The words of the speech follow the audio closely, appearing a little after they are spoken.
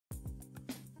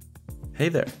Hey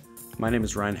there, my name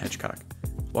is Ryan Hedgecock.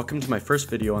 Welcome to my first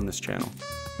video on this channel.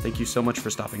 Thank you so much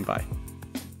for stopping by.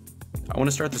 I want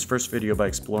to start this first video by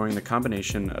exploring the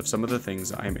combination of some of the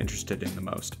things I am interested in the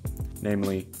most,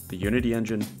 namely the Unity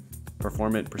engine,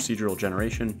 performant procedural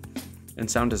generation, and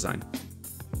sound design.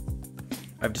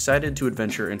 I've decided to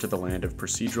adventure into the land of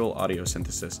procedural audio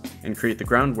synthesis and create the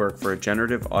groundwork for a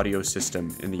generative audio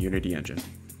system in the Unity engine.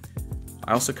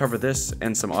 I also cover this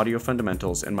and some audio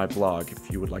fundamentals in my blog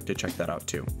if you would like to check that out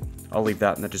too. I'll leave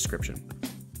that in the description.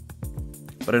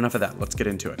 But enough of that, let's get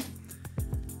into it.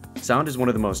 Sound is one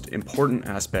of the most important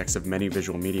aspects of many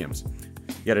visual mediums,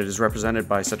 yet it is represented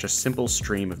by such a simple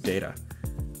stream of data.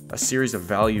 A series of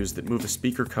values that move a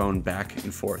speaker cone back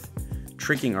and forth,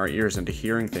 tricking our ears into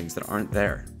hearing things that aren't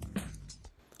there.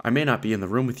 I may not be in the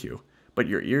room with you, but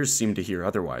your ears seem to hear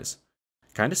otherwise.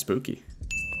 Kinda spooky.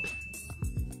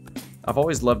 I've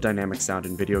always loved dynamic sound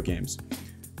in video games.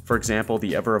 For example,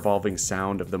 the ever-evolving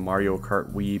sound of the Mario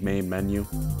Kart Wii main menu.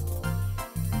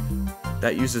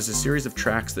 That uses a series of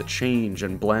tracks that change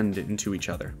and blend into each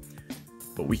other.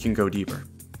 But we can go deeper.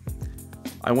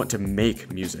 I want to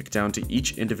make music down to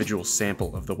each individual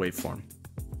sample of the waveform.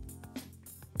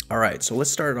 Alright, so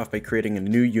let's start off by creating a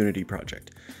new Unity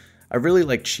project. I really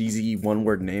like cheesy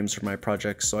one-word names for my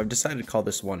projects, so I've decided to call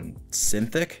this one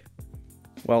Synthic.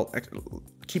 Well,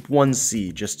 keep one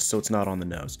C just so it's not on the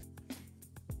nose.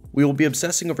 We will be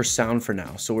obsessing over sound for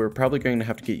now, so we're probably going to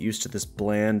have to get used to this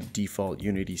bland default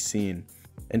Unity scene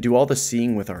and do all the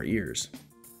seeing with our ears.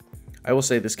 I will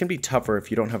say this can be tougher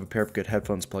if you don't have a pair of good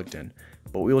headphones plugged in,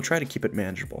 but we will try to keep it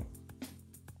manageable.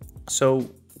 So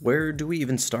where do we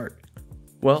even start?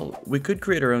 Well, we could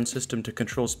create our own system to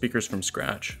control speakers from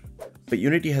scratch, but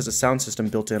Unity has a sound system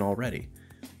built in already.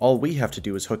 All we have to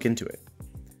do is hook into it.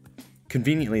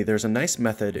 Conveniently, there's a nice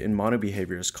method in mono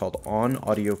behaviors called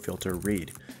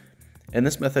onAudioFilterRead, and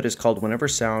this method is called whenever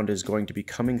sound is going to be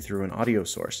coming through an audio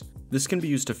source. This can be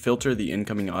used to filter the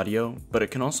incoming audio, but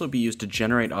it can also be used to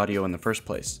generate audio in the first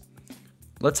place.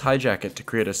 Let's hijack it to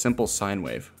create a simple sine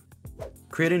wave.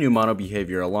 Create a new mono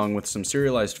behavior along with some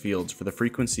serialized fields for the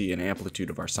frequency and amplitude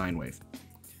of our sine wave.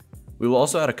 We will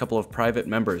also add a couple of private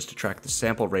members to track the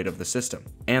sample rate of the system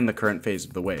and the current phase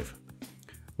of the wave.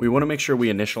 We want to make sure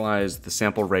we initialize the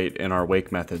sample rate in our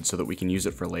wake method so that we can use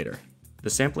it for later. The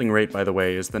sampling rate, by the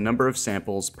way, is the number of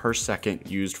samples per second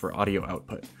used for audio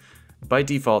output. By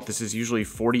default, this is usually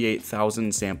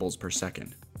 48,000 samples per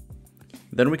second.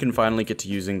 Then we can finally get to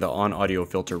using the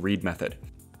onAudioFilterRead method.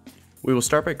 We will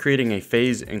start by creating a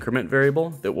phase increment variable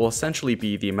that will essentially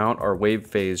be the amount our wave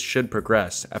phase should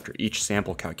progress after each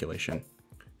sample calculation.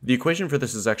 The equation for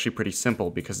this is actually pretty simple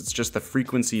because it's just the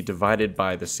frequency divided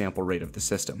by the sample rate of the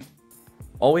system.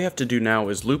 All we have to do now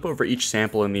is loop over each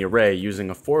sample in the array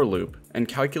using a for loop and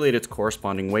calculate its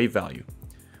corresponding wave value,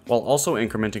 while also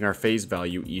incrementing our phase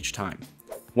value each time.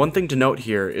 One thing to note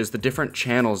here is the different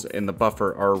channels in the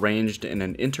buffer are arranged in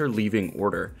an interleaving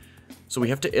order, so we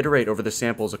have to iterate over the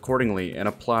samples accordingly and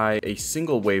apply a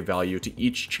single wave value to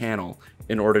each channel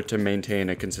in order to maintain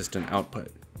a consistent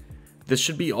output. This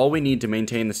should be all we need to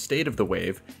maintain the state of the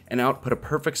wave and output a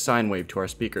perfect sine wave to our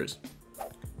speakers.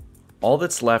 All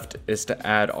that's left is to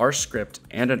add our script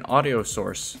and an audio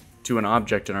source to an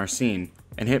object in our scene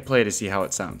and hit play to see how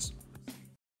it sounds.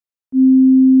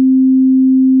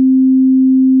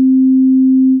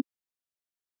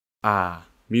 Ah,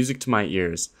 music to my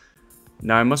ears.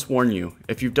 Now I must warn you,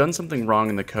 if you've done something wrong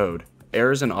in the code,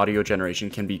 errors in audio generation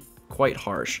can be quite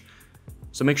harsh,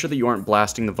 so make sure that you aren't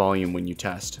blasting the volume when you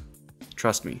test.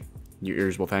 Trust me, your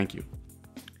ears will thank you.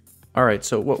 Alright,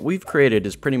 so what we've created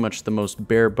is pretty much the most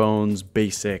bare bones,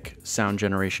 basic sound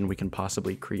generation we can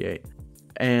possibly create.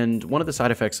 And one of the side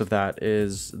effects of that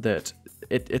is that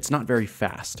it's not very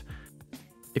fast.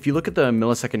 If you look at the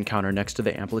millisecond counter next to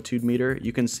the amplitude meter,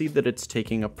 you can see that it's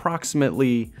taking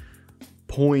approximately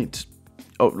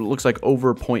it looks like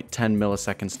over 0.10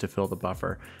 milliseconds to fill the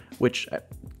buffer, which,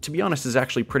 to be honest, is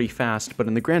actually pretty fast, but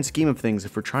in the grand scheme of things,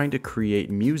 if we're trying to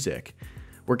create music,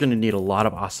 we're going to need a lot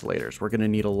of oscillators, we're going to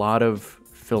need a lot of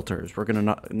filters, we're going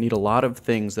to need a lot of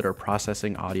things that are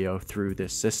processing audio through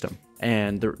this system.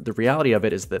 And the reality of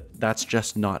it is that that's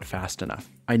just not fast enough.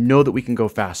 I know that we can go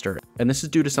faster, and this is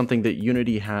due to something that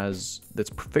Unity has that's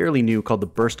fairly new called the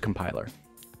Burst compiler.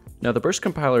 Now, the Burst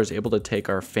compiler is able to take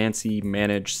our fancy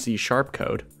managed C#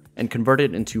 code and convert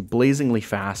it into blazingly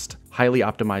fast, highly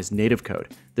optimized native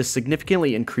code. This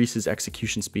significantly increases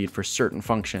execution speed for certain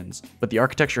functions, but the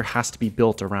architecture has to be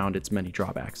built around its many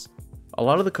drawbacks. A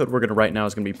lot of the code we're going to write now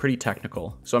is going to be pretty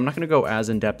technical, so I'm not going to go as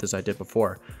in-depth as I did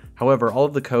before. However, all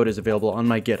of the code is available on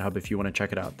my GitHub if you want to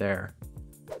check it out there.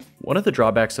 One of the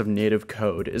drawbacks of native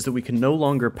code is that we can no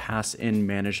longer pass in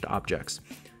managed objects.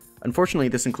 Unfortunately,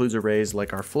 this includes arrays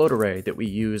like our float array that we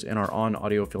use in our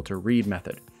onAudioFilterRead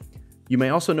method. You may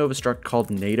also know of a struct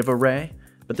called native array,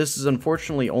 but this is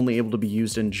unfortunately only able to be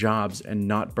used in jobs and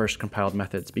not burst compiled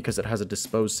methods because it has a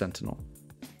dispose sentinel.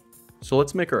 So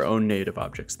let's make our own native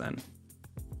objects then.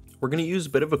 We're going to use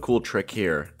a bit of a cool trick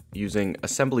here using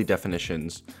assembly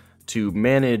definitions to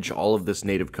manage all of this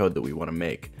native code that we want to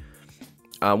make.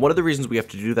 One of the reasons we have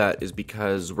to do that is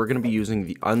because we're going to be using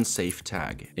the unsafe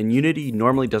tag, and Unity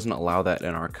normally doesn't allow that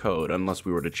in our code unless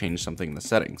we were to change something in the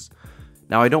settings.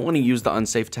 Now I don't want to use the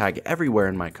unsafe tag everywhere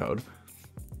in my code,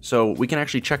 so we can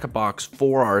actually check a box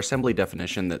for our assembly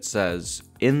definition that says,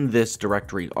 in this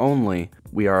directory only,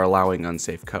 we are allowing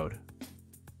unsafe code.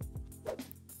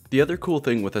 The other cool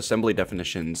thing with assembly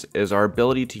definitions is our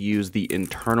ability to use the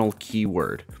internal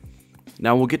keyword.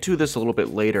 Now we'll get to this a little bit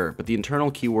later, but the internal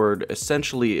keyword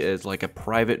essentially is like a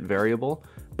private variable,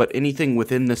 but anything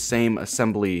within the same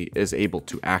assembly is able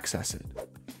to access it.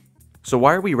 So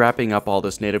why are we wrapping up all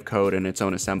this native code in its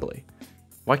own assembly?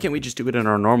 Why can't we just do it in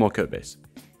our normal codebase?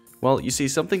 Well, you see,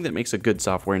 something that makes a good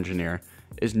software engineer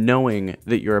is knowing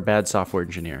that you're a bad software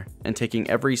engineer and taking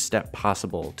every step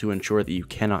possible to ensure that you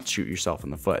cannot shoot yourself in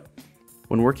the foot.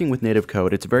 When working with native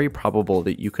code, it's very probable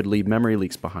that you could leave memory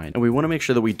leaks behind, and we want to make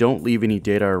sure that we don't leave any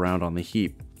data around on the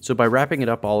heap. So by wrapping it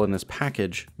up all in this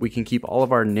package, we can keep all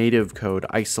of our native code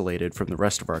isolated from the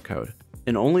rest of our code,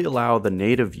 and only allow the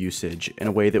native usage in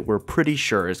a way that we're pretty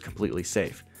sure is completely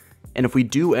safe. And if we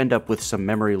do end up with some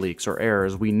memory leaks or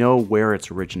errors, we know where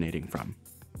it's originating from.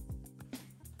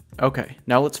 Okay,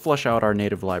 now let's flush out our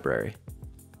native library.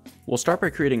 We'll start by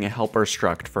creating a helper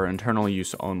struct for internal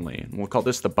use only, and we'll call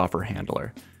this the buffer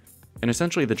handler. And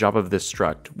essentially the job of this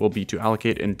struct will be to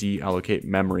allocate and deallocate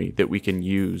memory that we can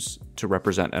use to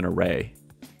represent an array.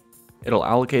 It'll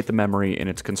allocate the memory in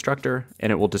its constructor,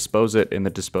 and it will dispose it in the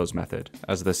dispose method,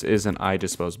 as this is an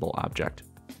idisposable object.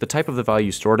 The type of the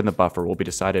value stored in the buffer will be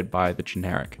decided by the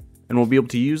generic, and we'll be able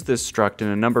to use this struct in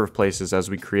a number of places as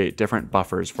we create different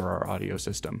buffers for our audio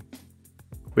system.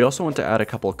 We also want to add a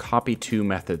couple copy-to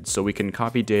methods so we can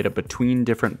copy data between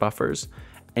different buffers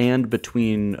and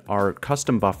between our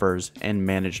custom buffers and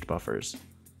managed buffers.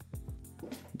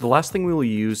 The last thing we will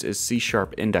use is C#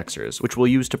 indexers, which we'll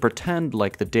use to pretend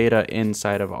like the data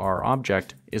inside of our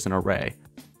object is an array,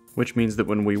 which means that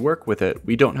when we work with it,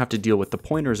 we don't have to deal with the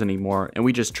pointers anymore, and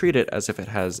we just treat it as if it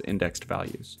has indexed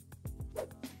values.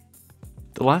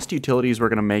 The last utilities we're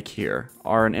going to make here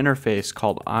are an interface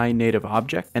called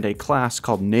iNativeObject and a class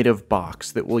called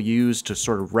NativeBox that we'll use to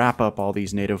sort of wrap up all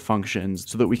these native functions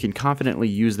so that we can confidently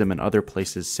use them in other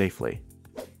places safely.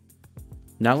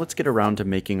 Now let's get around to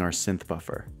making our synth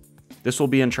buffer. This will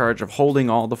be in charge of holding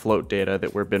all the float data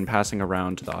that we've been passing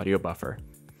around to the audio buffer.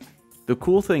 The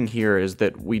cool thing here is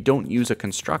that we don't use a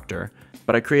constructor,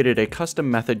 but I created a custom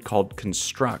method called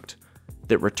construct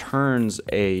that returns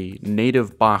a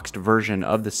native boxed version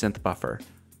of the synth buffer.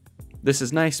 This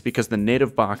is nice because the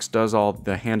native box does all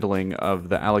the handling of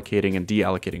the allocating and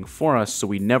deallocating for us, so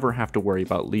we never have to worry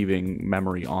about leaving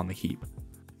memory on the heap.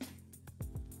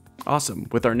 Awesome,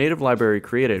 with our native library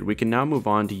created, we can now move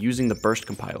on to using the burst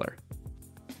compiler.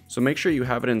 So make sure you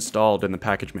have it installed in the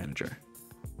package manager.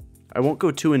 I won't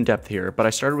go too in depth here, but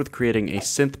I started with creating a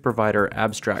synth provider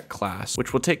abstract class,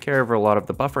 which will take care of a lot of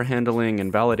the buffer handling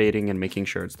and validating and making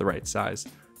sure it's the right size.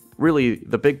 Really,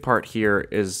 the big part here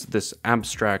is this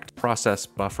abstract process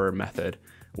buffer method,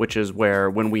 which is where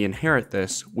when we inherit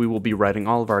this, we will be writing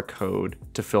all of our code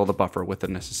to fill the buffer with the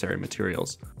necessary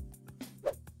materials.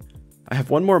 I have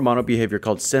one more mono behavior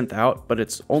called synthOut, but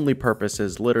its only purpose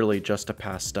is literally just to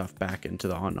pass stuff back into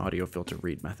the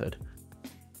onAudioFilterRead method.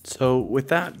 So with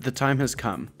that, the time has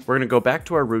come. We're going to go back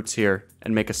to our roots here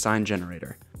and make a sign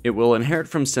generator. It will inherit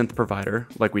from synth provider,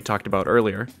 like we talked about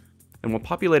earlier, and we'll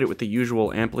populate it with the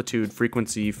usual amplitude,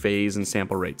 frequency, phase, and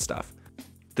sample rate stuff.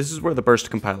 This is where the burst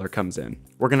compiler comes in.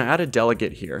 We're going to add a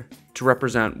delegate here to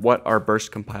represent what our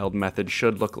burst compiled method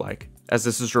should look like, as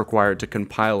this is required to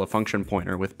compile a function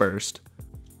pointer with burst.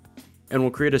 And we'll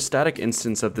create a static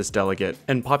instance of this delegate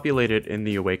and populate it in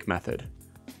the awake method.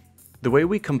 The way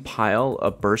we compile a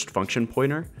burst function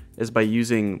pointer is by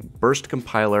using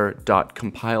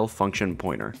burstcompiler.compile function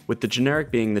pointer, with the generic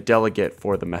being the delegate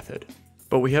for the method.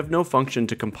 But we have no function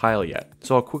to compile yet,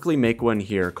 so I'll quickly make one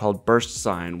here called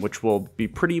burstSign, which will be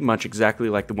pretty much exactly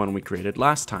like the one we created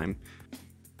last time.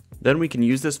 Then we can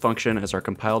use this function as our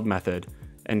compiled method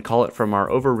and call it from our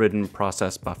overridden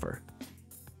process buffer.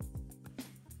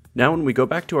 Now when we go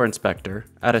back to our inspector,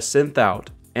 add a synthOut,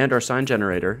 and our sine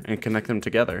generator and connect them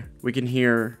together, we can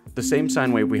hear the same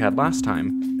sine wave we had last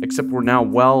time, except we're now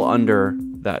well under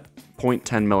that 0.10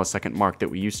 millisecond mark that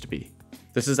we used to be.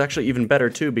 This is actually even better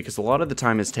too, because a lot of the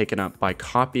time is taken up by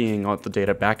copying all the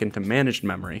data back into managed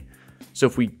memory. So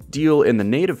if we deal in the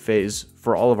native phase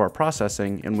for all of our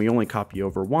processing and we only copy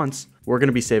over once, we're going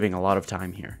to be saving a lot of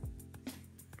time here.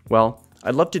 Well,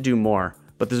 I'd love to do more,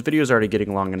 but this video is already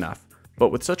getting long enough. But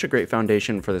with such a great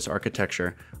foundation for this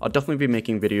architecture, I'll definitely be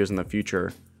making videos in the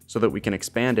future so that we can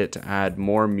expand it to add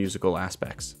more musical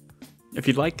aspects. If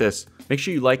you'd like this, make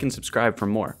sure you like and subscribe for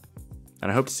more.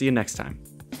 And I hope to see you next time.